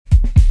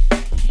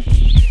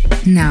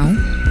Now,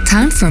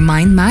 time for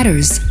Mind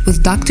Matters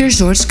with Dr.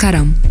 George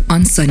Karam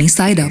on Sunny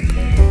Side Up.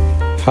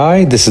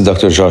 Hi, this is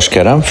Dr. George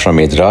Karam from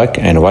IDRAK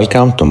and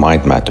welcome to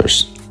Mind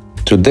Matters.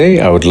 Today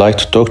I would like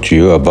to talk to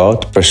you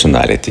about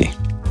personality.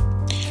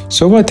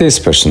 So what is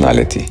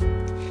personality?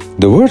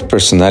 The word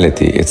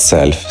personality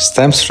itself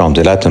stems from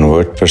the Latin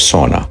word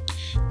persona,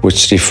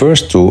 which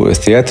refers to a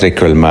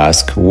theatrical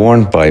mask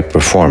worn by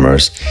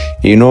performers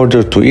in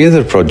order to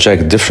either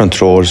project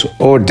different roles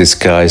or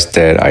disguise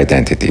their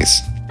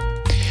identities.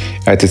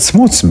 At its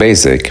most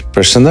basic,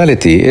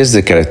 personality is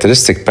the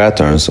characteristic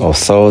patterns of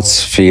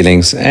thoughts,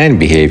 feelings, and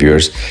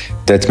behaviors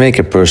that make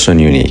a person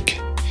unique.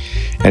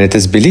 And it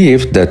is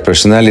believed that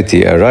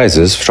personality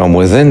arises from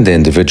within the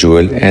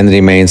individual and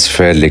remains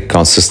fairly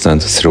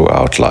consistent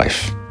throughout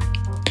life.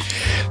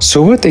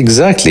 So what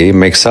exactly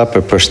makes up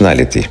a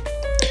personality?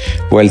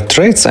 Well,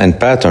 traits and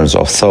patterns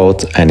of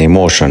thought and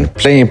emotion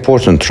play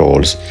important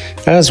roles,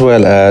 as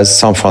well as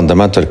some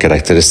fundamental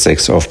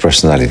characteristics of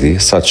personality,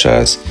 such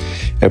as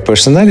a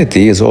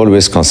personality is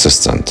always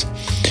consistent.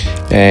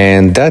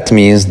 And that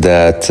means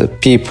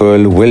that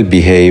people will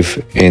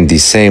behave in the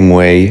same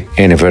way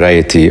in a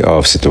variety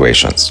of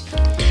situations.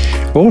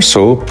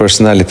 Also,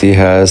 personality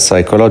has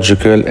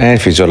psychological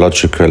and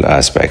physiological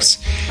aspects.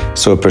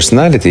 So,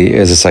 personality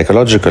is a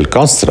psychological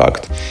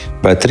construct,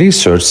 but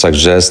research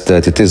suggests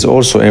that it is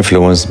also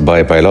influenced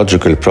by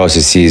biological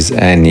processes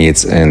and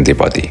needs in the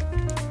body.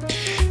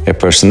 A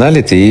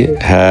personality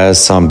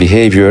has some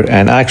behavior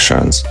and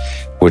actions,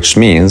 which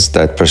means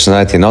that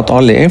personality not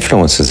only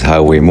influences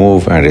how we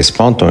move and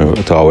respond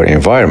to our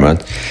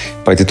environment,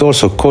 but it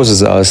also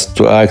causes us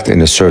to act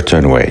in a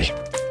certain way.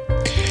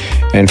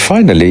 And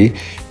finally,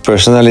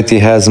 personality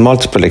has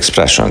multiple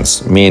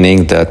expressions,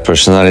 meaning that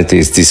personality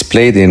is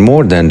displayed in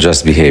more than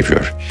just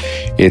behavior.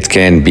 It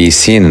can be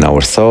seen in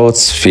our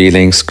thoughts,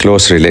 feelings,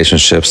 close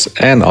relationships,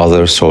 and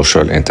other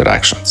social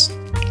interactions.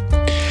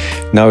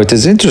 Now, it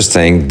is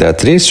interesting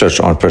that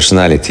research on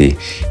personality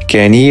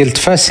can yield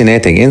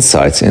fascinating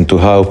insights into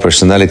how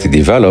personality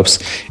develops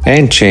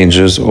and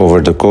changes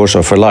over the course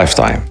of a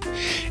lifetime.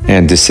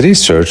 And this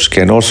research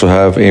can also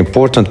have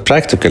important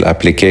practical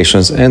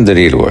applications in the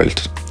real world.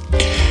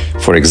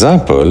 For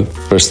example,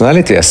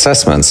 personality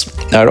assessments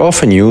are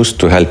often used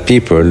to help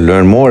people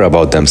learn more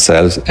about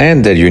themselves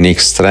and their unique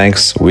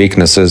strengths,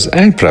 weaknesses,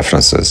 and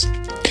preferences.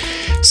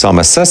 Some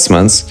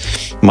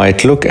assessments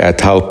might look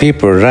at how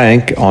people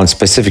rank on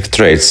specific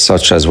traits,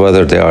 such as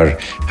whether they are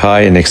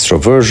high in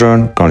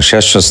extroversion,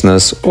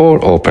 conscientiousness,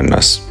 or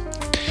openness.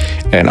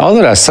 And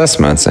other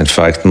assessments, in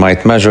fact,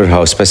 might measure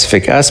how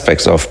specific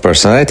aspects of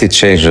personality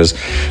changes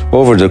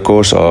over the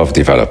course of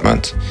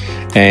development.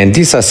 And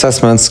these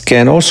assessments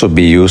can also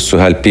be used to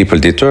help people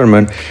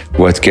determine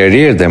what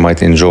career they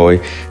might enjoy,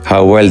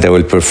 how well they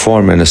will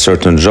perform in a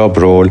certain job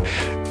role,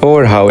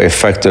 or how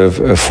effective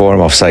a form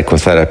of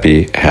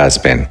psychotherapy has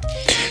been.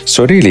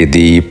 So really,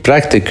 the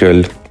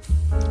practical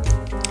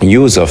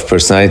use of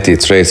personality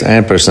traits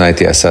and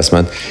personality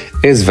assessment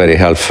is very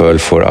helpful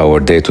for our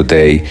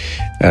day-to-day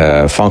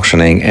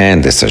functioning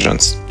and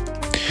decisions.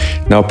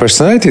 Now,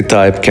 personality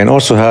type can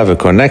also have a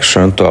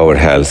connection to our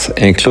health,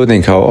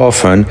 including how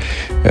often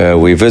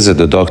we visit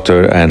the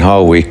doctor and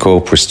how we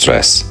cope with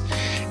stress.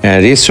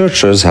 And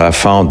researchers have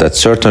found that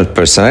certain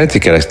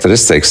personality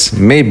characteristics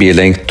may be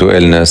linked to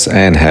illness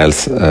and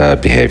health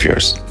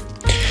behaviors.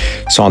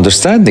 So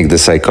understanding the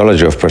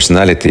psychology of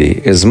personality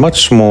is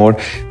much more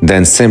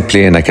than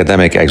simply an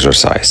academic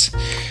exercise.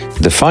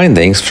 The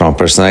findings from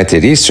personality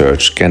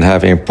research can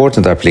have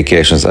important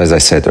applications, as I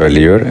said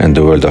earlier, in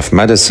the world of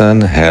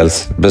medicine,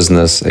 health,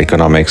 business,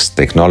 economics,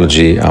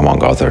 technology,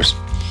 among others.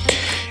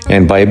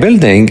 And by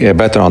building a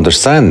better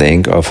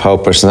understanding of how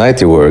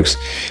personality works,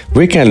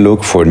 we can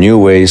look for new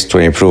ways to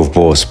improve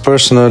both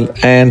personal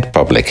and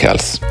public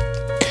health.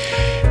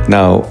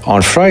 Now,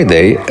 on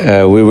Friday,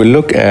 we will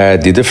look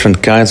at the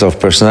different kinds of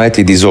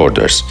personality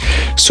disorders.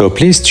 So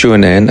please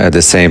tune in at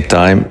the same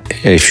time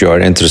if you are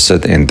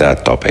interested in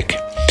that topic.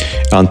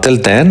 Until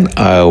then,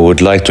 I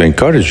would like to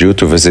encourage you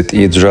to visit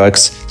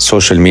IDRAK's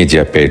social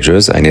media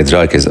pages, and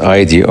IDRAK is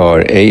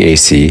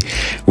IDRAAC,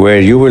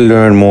 where you will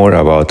learn more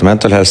about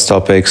mental health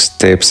topics,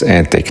 tips,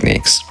 and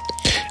techniques.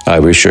 I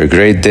wish you a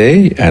great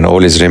day, and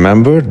always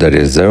remember there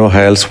is zero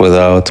health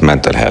without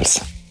mental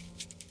health.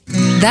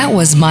 That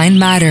was Mind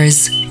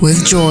Matters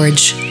with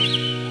George.